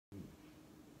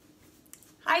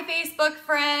Hi Facebook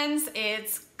friends,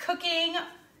 it's Cooking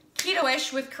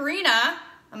Ketoish with Corinna.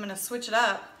 I'm gonna switch it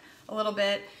up a little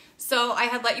bit. So I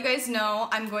had let you guys know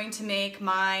I'm going to make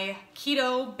my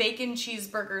Keto Bacon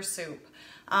Cheeseburger Soup.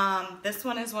 This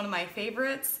one is one of my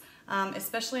favorites,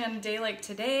 especially on a day like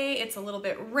today. It's a little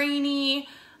bit rainy.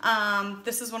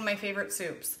 This is one of my favorite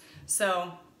soups. So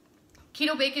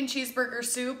Keto Bacon Cheeseburger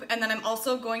Soup, and then I'm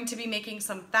also going to be making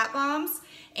some fat bombs,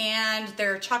 and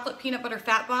they're chocolate peanut butter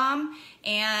fat bomb,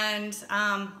 and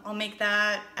I'll make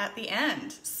that at the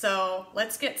end. So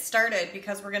let's get started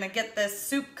because we're gonna get this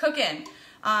soup cooking.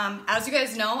 As you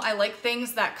guys know, I like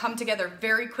things that come together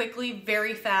very quickly,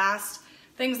 very fast,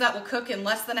 things that will cook in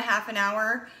less than a half an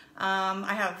hour.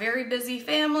 I have a very busy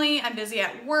family, I'm busy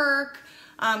at work.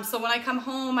 So when I come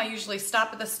home, I usually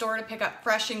stop at the store to pick up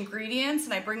fresh ingredients,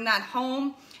 and I bring that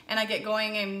home and I get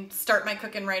going and start my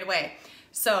cooking right away.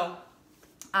 So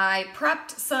I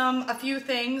prepped a few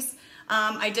things.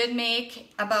 I did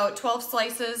make about 12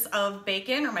 slices of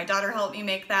bacon, or my daughter helped me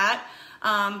make that.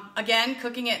 Again,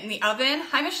 cooking it in the oven.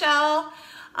 Hi, Michelle.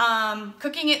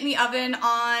 Cooking it in the oven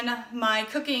on my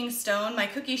cooking stone, my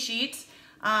cookie sheet.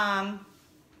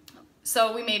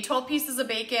 So we made 12 pieces of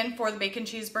bacon for the bacon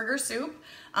cheeseburger soup.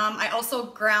 I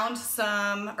also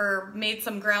made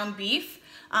some ground beef,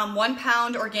 1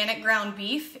 pound organic ground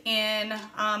beef in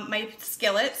my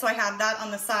skillet. So I have that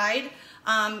on the side,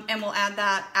 and we'll add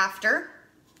that after.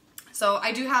 So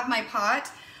I do have my pot.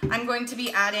 I'm going to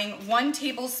be adding 1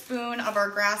 tablespoon of our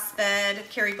grass-fed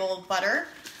Kerrygold butter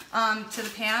to the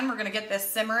pan. We're gonna get this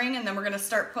simmering, and then we're gonna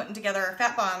start putting together our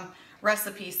fat bomb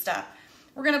recipe stuff.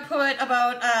 We're gonna put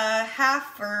about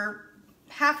half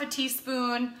a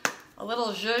teaspoon, a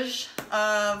little zhuzh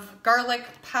of garlic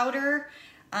powder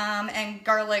and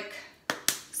garlic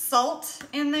salt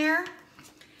in there.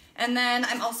 And then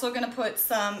I'm also gonna put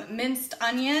some minced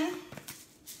onion.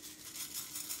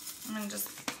 And just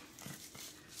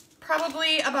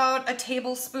probably about a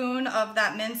tablespoon of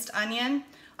that minced onion.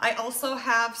 I also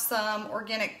have some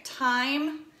organic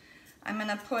thyme. I'm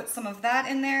gonna put some of that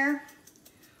in there.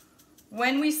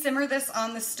 When we simmer this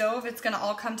on the stove, it's gonna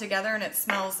all come together and it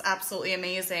smells absolutely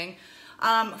amazing.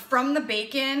 From the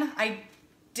bacon, I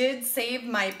did save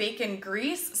my bacon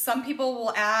grease. Some people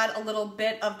will add a little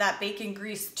bit of that bacon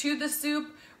grease to the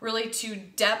soup, really to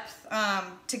depth,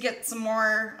 to get some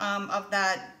more of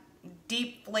that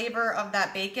deep flavor of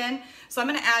that bacon. So I'm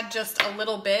gonna add just a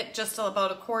little bit, just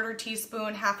about a 1/4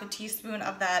 teaspoon, half a teaspoon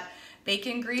of that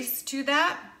bacon grease to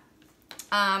that.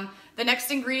 The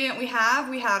next ingredient we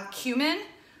have cumin.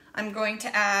 I'm going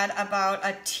to add about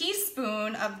a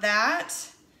teaspoon of that.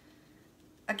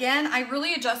 Again, I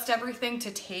really adjust everything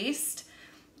to taste.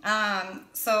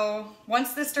 So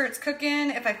once this starts cooking,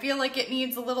 if I feel like it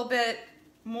needs a little bit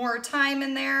more time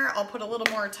in there, I'll put a little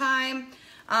more time.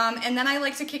 And then I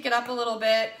like to kick it up a little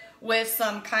bit with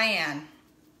some cayenne.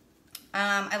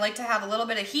 I like to have a little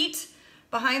bit of heat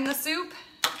behind the soup.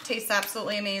 It tastes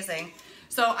absolutely amazing.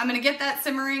 So I'm gonna get that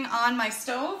simmering on my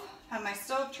stove, have my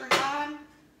stove turned on,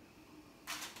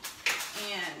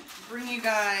 and bring you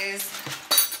guys.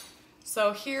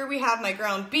 So here we have my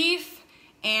ground beef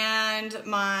and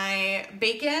my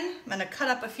bacon. I'm gonna cut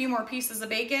up a few more pieces of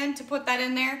bacon to put that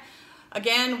in there.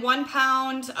 Again, 1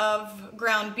 pound of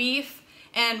ground beef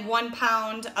and 1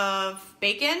 pound of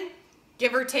bacon,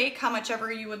 give or take how much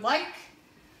ever you would like.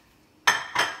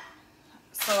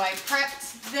 So I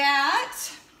prepped that.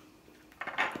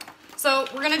 So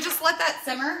we're gonna just let that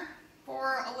simmer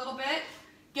for a little bit,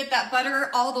 get that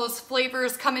butter, all those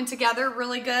flavors coming together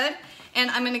really good. And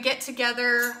I'm gonna get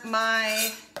together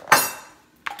my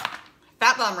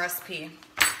fat bomb recipe.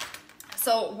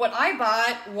 So what I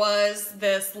bought was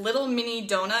this little mini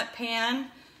donut pan,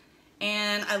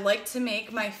 and I like to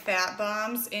make my fat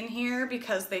bombs in here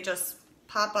because they just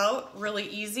pop out really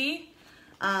easy.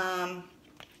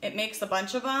 It makes a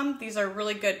bunch of them. These are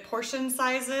really good portion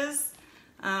sizes.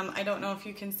 I don't know if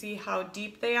you can see how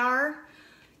deep they are,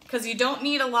 because you don't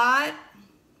need a lot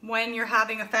when you're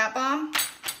having a fat bomb,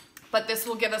 but this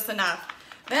will give us enough.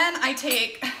 Then I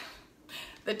take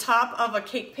the top of a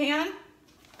cake pan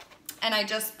and I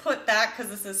just put that, because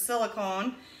this is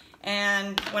silicone,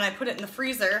 and when I put it in the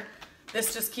freezer,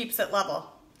 this just keeps it level.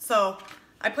 So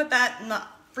I put that in the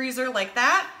freezer like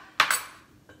that.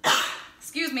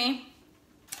 Excuse me.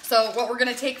 So what we're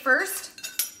gonna take first,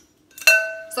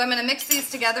 so I'm gonna mix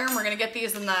these together and we're gonna get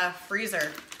these in the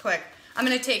freezer quick. I'm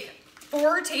gonna take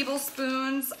 4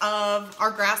 tablespoons of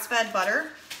our grass-fed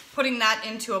butter, putting that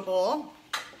into a bowl.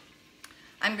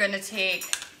 I'm gonna take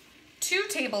 2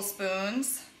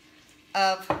 tablespoons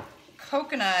of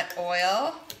coconut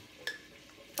oil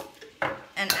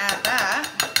and add that.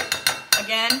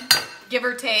 Again, give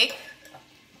or take,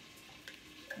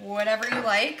 whatever you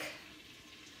like.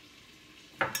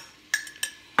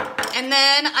 And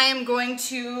then I am going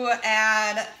to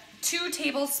add 4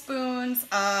 tablespoons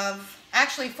of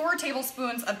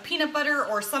peanut butter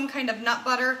or some kind of nut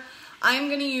butter. I'm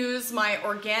gonna use my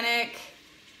organic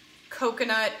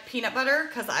coconut peanut butter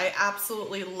because I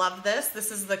absolutely love this.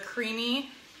 This is the creamy,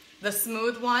 the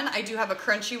smooth one. I do have a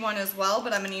crunchy one as well,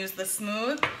 but I'm gonna use the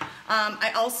smooth.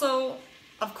 I also,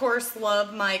 of course,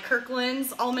 love my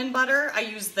Kirkland's almond butter. I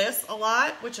use this a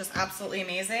lot, which is absolutely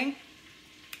amazing.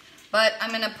 But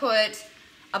I'm gonna put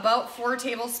about 4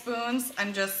 tablespoons.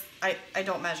 I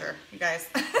don't measure, you guys.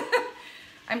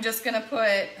 I'm just gonna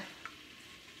put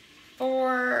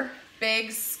 4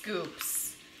 big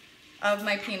scoops of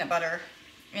my peanut butter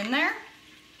in there.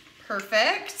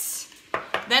 Perfect.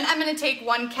 Then I'm gonna take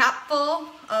 1 capful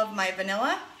of my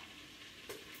vanilla.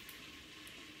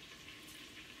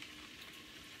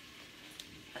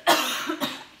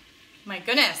 My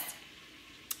goodness.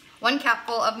 1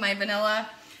 capful of my vanilla.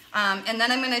 And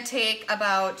then I'm gonna take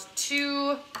about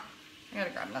 2, I gotta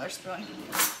grab another spoon.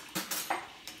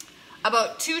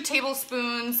 About 2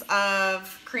 tablespoons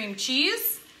of cream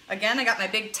cheese. Again, I got my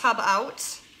big tub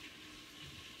out.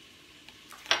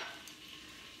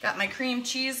 Got my cream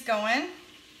cheese going.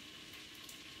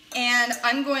 And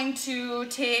I'm going to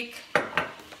take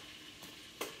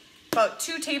about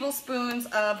 2 tablespoons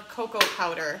of cocoa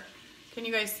powder. Can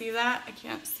you guys see that? I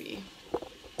can't see.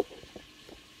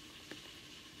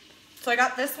 So I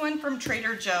got this one from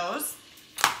Trader Joe's.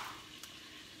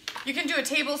 You can do a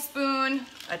tablespoon,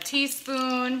 a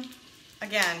teaspoon.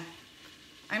 Again,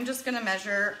 I'm just gonna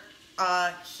measure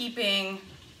a heaping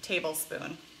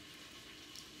tablespoon.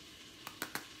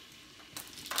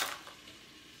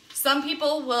 Some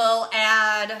people will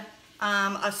add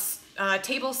a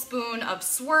tablespoon of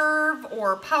swerve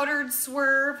or powdered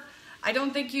swerve. I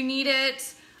don't think you need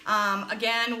it,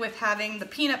 again, with having the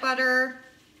peanut butter.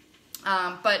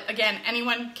 But again,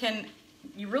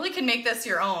 you really can make this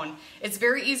your own. It's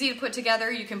very easy to put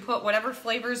together. You can put whatever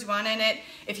flavors you want in it.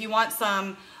 If you want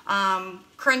some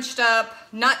crunched up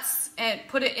nuts, and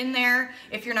put it in there.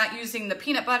 If you're not using the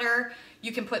peanut butter,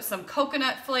 you can put some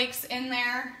coconut flakes in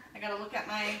there. I gotta look at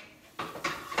my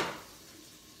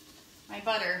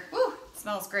butter. Woo, it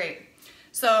smells great.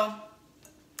 So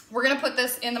we're gonna put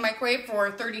this in the microwave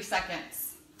for 30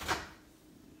 seconds.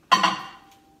 And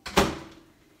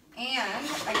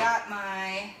I got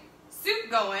my soup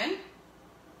going.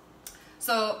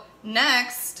 So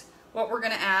next, what we're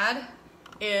gonna add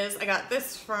is, I got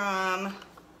this from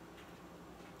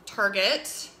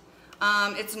Target.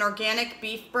 It's an organic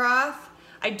beef broth.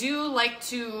 I do like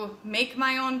to make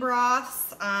my own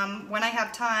broths when I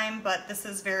have time, but this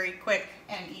is very quick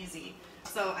and easy.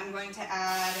 So I'm going to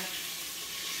add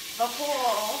the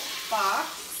whole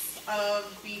box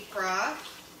of beef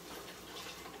broth.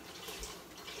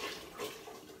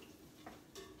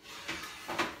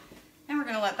 And we're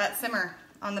gonna let that simmer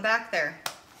on the back there.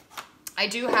 I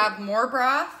do have more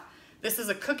broth. This is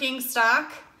a cooking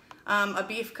stock, a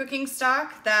beef cooking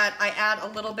stock that I add a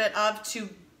little bit of to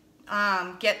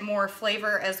get more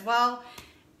flavor as well.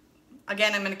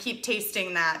 Again, I'm gonna keep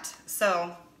tasting that.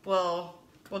 So we'll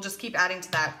just keep adding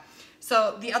to that.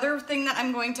 So the other thing that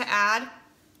I'm going to add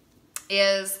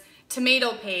is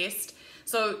tomato paste.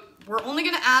 So we're only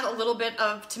gonna add a little bit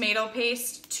of tomato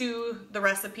paste to the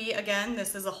recipe. Again,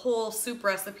 this is a whole soup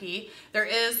recipe. There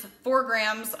is 4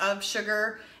 grams of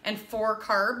sugar and 4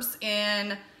 carbs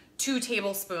in 2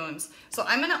 tablespoons. So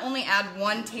I'm gonna only add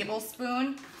 1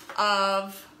 tablespoon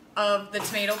of the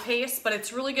tomato paste, but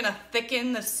it's really gonna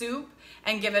thicken the soup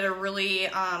and give it a really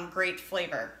great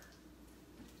flavor.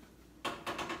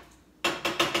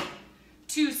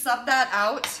 To sub that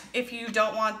out, if you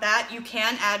don't want that, you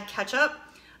can add ketchup.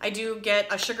 I do get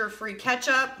a sugar-free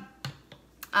ketchup.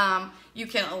 You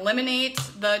can eliminate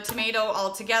the tomato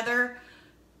altogether.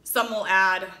 Some will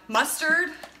add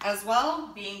mustard as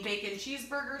well, being bacon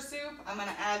cheeseburger soup. I'm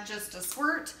gonna add just a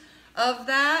squirt of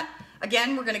that.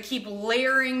 Again, we're gonna keep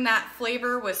layering that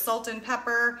flavor with salt and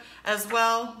pepper as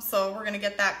well, so we're gonna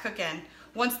get that cooking.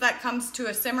 Once that comes to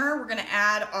a simmer, we're gonna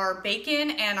add our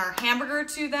bacon and our hamburger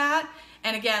to that,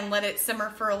 and again, let it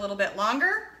simmer for a little bit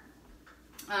longer.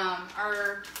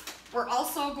 We're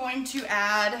also going to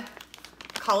add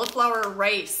cauliflower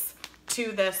rice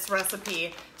to this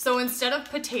recipe. So instead of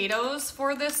potatoes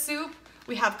for this soup,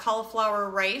 we have cauliflower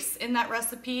rice in that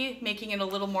recipe, making it a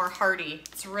little more hearty.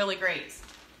 It's really great.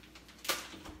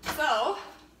 So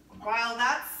while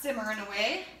that's simmering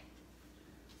away,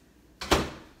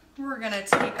 we're gonna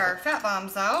take our fat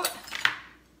bombs out,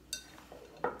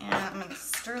 and I'm gonna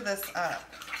stir this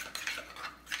up.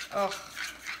 Oh,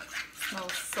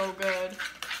 smells so good.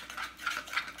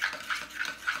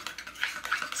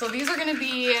 So these are gonna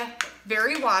be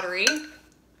very watery,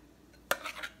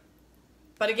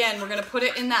 but again, we're gonna put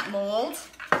it in that mold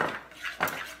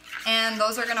and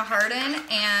those are gonna harden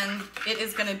and it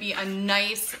is gonna be a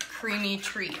nice creamy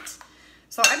treat.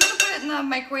 So I'm gonna put it in the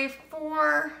microwave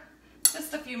for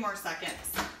just a few more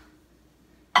seconds.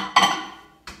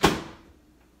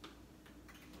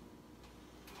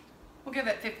 We'll give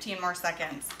it 15 more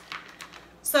seconds.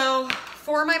 So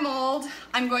for my mold,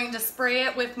 I'm going to spray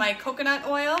it with my coconut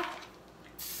oil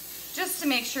just to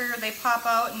make sure they pop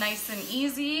out nice and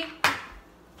easy.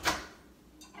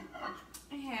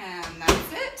 And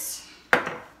that's it.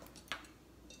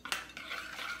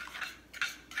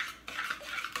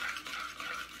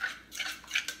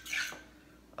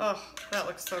 Oh, that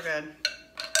looks so good.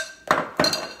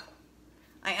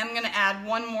 I am gonna add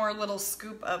one more little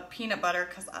scoop of peanut butter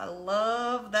because I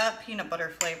love that peanut butter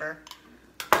flavor.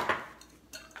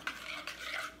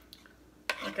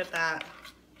 Look at that,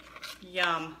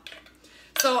 yum.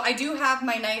 So I do have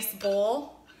my nice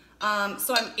bowl,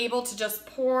 so I'm able to just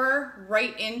pour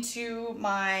right into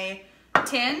my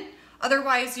tin.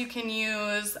 Otherwise you can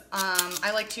use,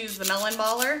 I like to use the melon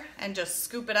baller and just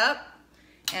scoop it up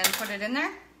and put it in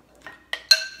there.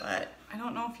 But I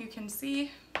don't know if you can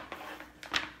see.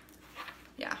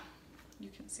 Yeah, you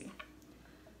can see.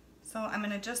 So I'm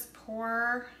gonna just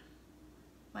pour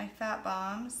my fat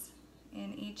bombs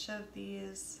in each of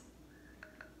these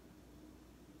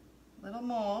little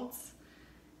molds.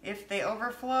 If they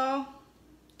overflow,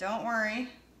 don't worry.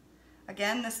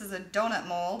 Again, this is a donut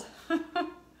mold.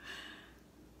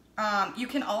 You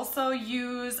can also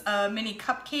use a mini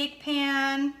cupcake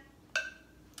pan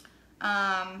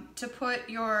to put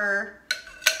your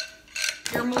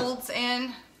molds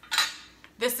in.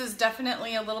 This is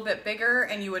definitely a little bit bigger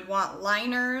and you would want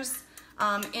liners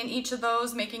in each of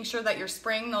those, making sure that you're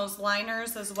spraying those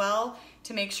liners as well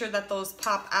to make sure that those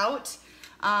pop out.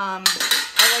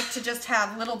 I like to just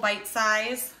have little bite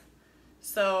size,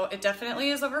 so it definitely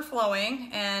is overflowing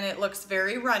and it looks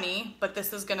very runny, but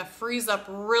this is gonna freeze up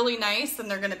really nice and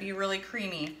they're gonna be really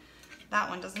creamy. That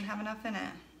one doesn't have enough in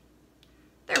it.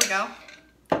 There we go.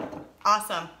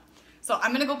 Awesome. So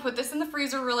I'm gonna go put this in the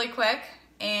freezer really quick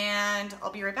and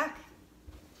I'll be right back.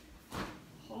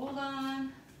 Hold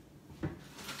on.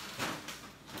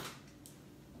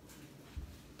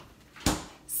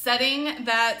 Setting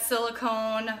that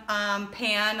silicone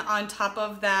pan on top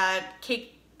of that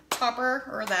cake topper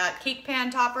or that cake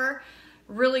pan topper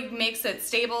really makes it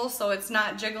stable so it's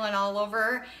not jiggling all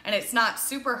over and it's not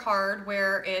super hard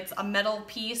where it's a metal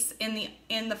piece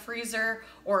in the freezer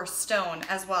or stone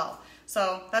as well.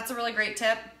 So that's a really great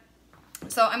tip.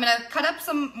 So I'm gonna cut up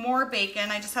some more bacon.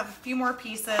 I just have a few more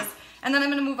pieces and then I'm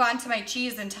gonna move on to my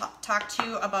cheese and talk to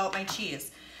you about my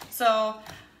cheese. So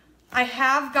I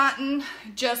have gotten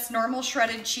just normal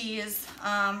shredded cheese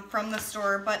from the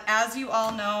store, but as you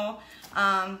all know,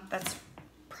 that's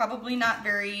probably not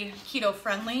very keto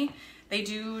friendly. They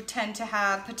do tend to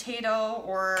have potato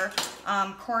or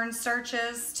corn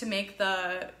starches to make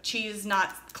the cheese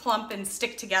not clump and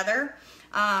stick together.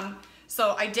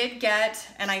 So I did get,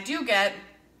 and I do get,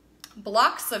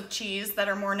 blocks of cheese that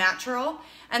are more natural,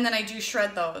 and then I do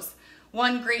shred those.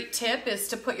 One great tip is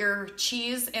to put your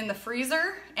cheese in the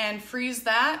freezer and freeze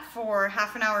that for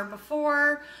half an hour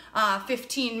before,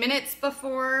 15 minutes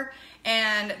before,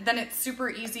 and then it's super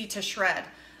easy to shred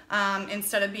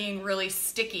instead of being really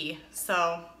sticky.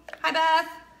 So, hi Beth.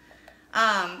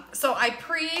 So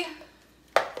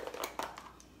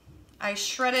I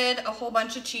shredded a whole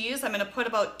bunch of cheese. I'm gonna put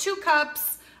about 2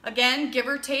 cups. Again, give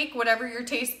or take, whatever your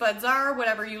taste buds are,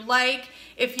 whatever you like.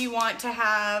 If you want to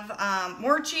have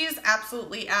more cheese,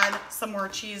 absolutely add some more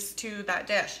cheese to that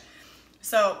dish.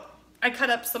 So I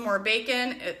cut up some more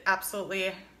bacon. It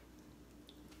absolutely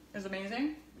is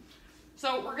amazing.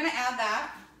 So we're gonna add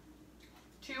that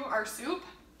to our soup,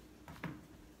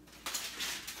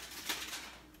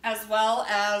 as well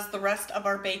as the rest of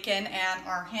our bacon and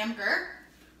our hamburger.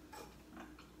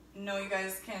 I know you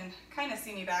guys can kind of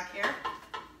see me back here.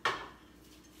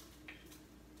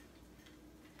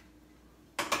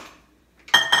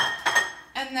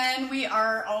 And then we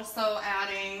are also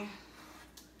adding,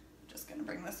 just gonna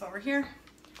bring this over here.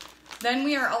 Then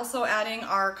we are also adding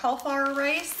our cauliflower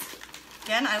rice.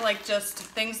 Again, I like just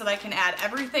things that I can add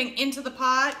everything into the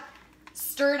pot,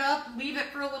 stir it up, leave it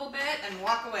for a little bit, and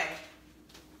walk away.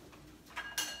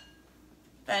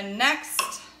 Then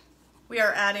next, we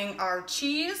are adding our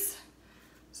cheese.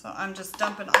 So I'm just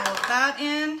dumping all of that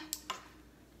in.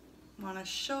 I wanna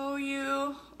show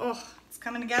you, oh, it's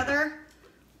coming together.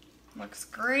 Looks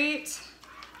great.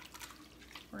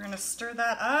 We're gonna stir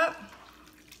that up.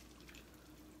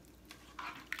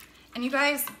 And you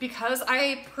guys, because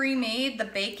I pre-made the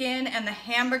bacon and the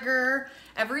hamburger,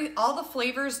 all the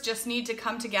flavors just need to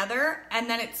come together and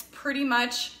then it's pretty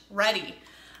much ready.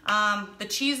 The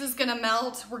cheese is gonna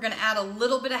melt. We're gonna add a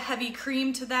little bit of heavy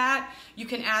cream to that. You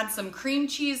can add some cream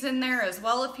cheese in there as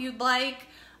well if you'd like.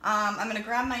 I'm gonna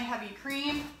grab my heavy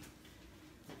cream.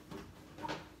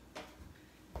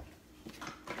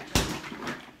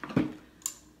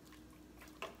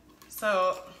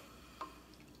 So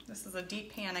this is a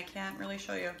deep pan, I can't really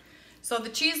show you. So the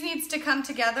cheese needs to come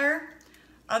together.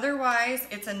 Otherwise,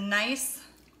 it's a nice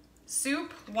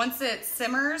soup. Once it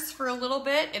simmers for a little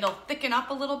bit, it'll thicken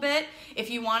up a little bit. If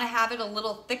you want to have it a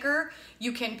little thicker,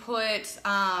 you can put,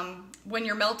 when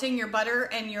you're melting your butter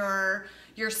and your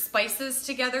spices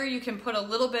together, you can put a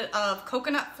little bit of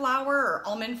coconut flour or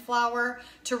almond flour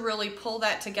to really pull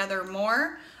that together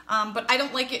more. But I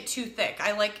don't like it too thick.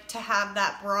 I like to have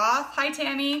that broth. Hi,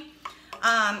 Tammy.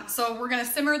 So we're gonna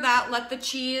simmer that, let the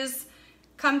cheese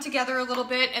come together a little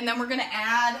bit, and then we're gonna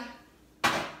add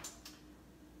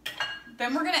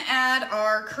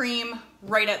our cream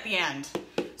right at the end.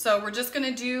 So we're just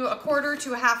gonna do 1/4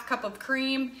 to 1/2 cup of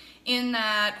cream in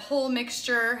that whole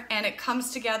mixture, and it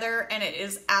comes together and it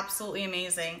is absolutely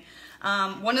amazing.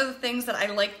 One of the things that I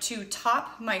like to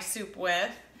top my soup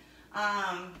with,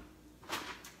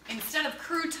 instead of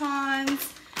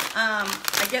croutons,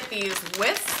 I get these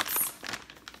wisps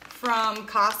from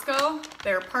Costco.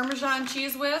 They're Parmesan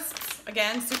cheese wisps.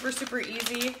 Again, super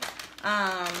easy.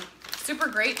 Super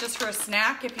great just for a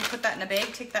snack. If you put that in a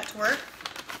bag, take that to work.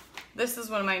 This is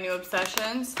one of my new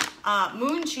obsessions.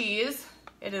 Moon cheese.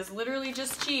 It is literally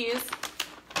just cheese.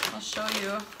 I'll show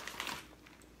you.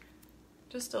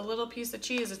 Just a little piece of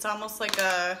cheese. It's almost like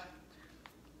a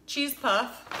cheese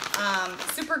puff.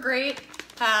 Super great.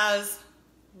 Has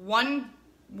one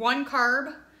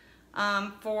carb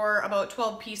for about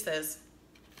 12 pieces.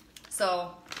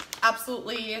 So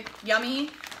absolutely yummy.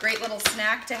 Great little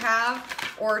snack to have,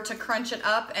 or to crunch it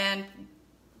up and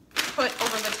put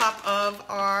over the top of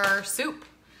our soup.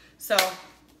 So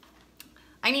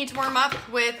I need to warm up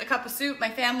with a cup of soup.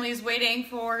 My family's waiting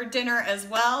for dinner as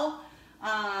well.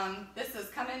 This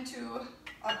is coming to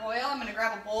a boil. I'm gonna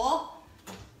grab a bowl.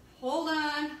 Hold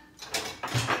on.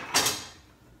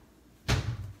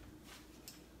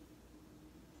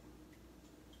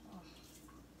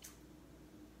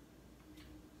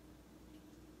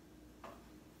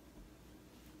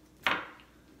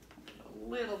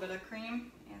 Little bit of cream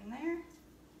in there.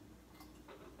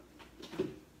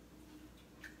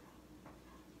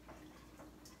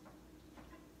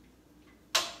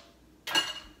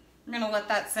 I'm gonna let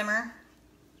that simmer,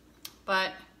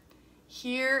 but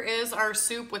here is our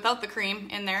soup without the cream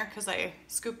in there because I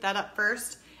scooped that up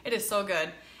first. It is so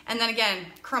good. And then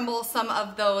again, crumble some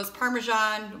of those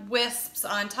Parmesan wisps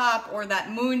on top, or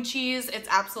that moon cheese. It's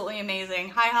absolutely amazing.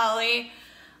 Hi, Holly.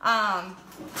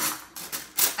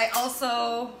 I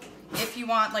also, if you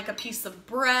want like a piece of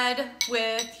bread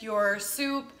with your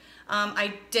soup,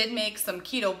 I did make some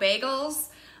keto bagels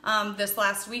this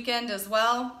last weekend as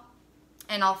well.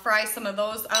 And I'll fry some of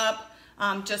those up,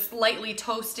 just lightly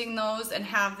toasting those, and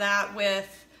have that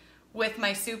with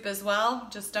my soup as well,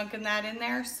 just dunking that in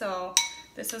there. So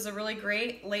this is a really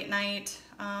great late night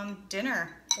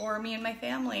dinner for me and my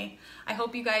family. I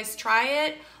hope you guys try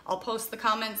it. I'll post the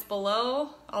comments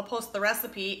below. I'll post the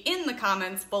recipe in the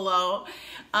comments below.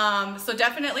 So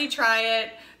definitely try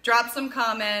it. Drop some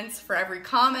comments. For every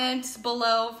comment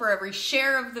below, for every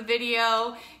share of the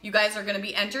video, you guys are gonna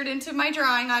be entered into my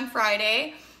drawing on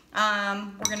Friday.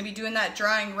 We're gonna be doing that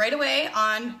drawing right away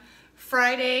on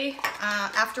Friday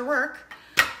after work.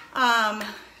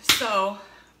 So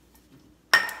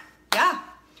yeah,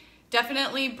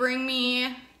 definitely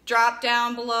drop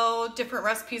down below different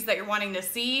recipes that you're wanting to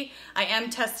see. I am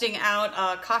testing out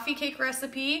a coffee cake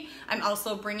recipe. I'm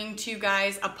also bringing to you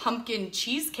guys a pumpkin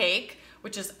cheesecake,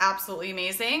 which is absolutely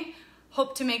amazing.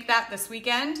 Hope to make that this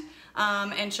weekend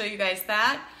and show you guys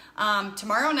that.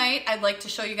 Tomorrow night, I'd like to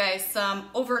show you guys some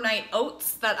overnight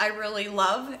oats that I really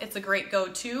love. It's a great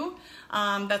go-to.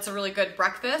 That's a really good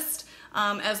breakfast,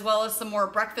 as well as some more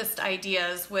breakfast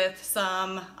ideas with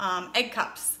some egg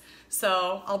cups.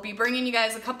 So I'll be bringing you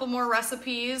guys a couple more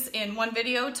recipes in one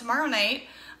video tomorrow night.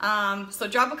 So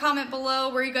drop a comment below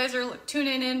where you guys are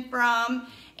tuning in from,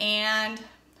 and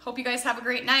hope you guys have a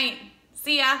great night.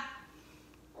 See ya.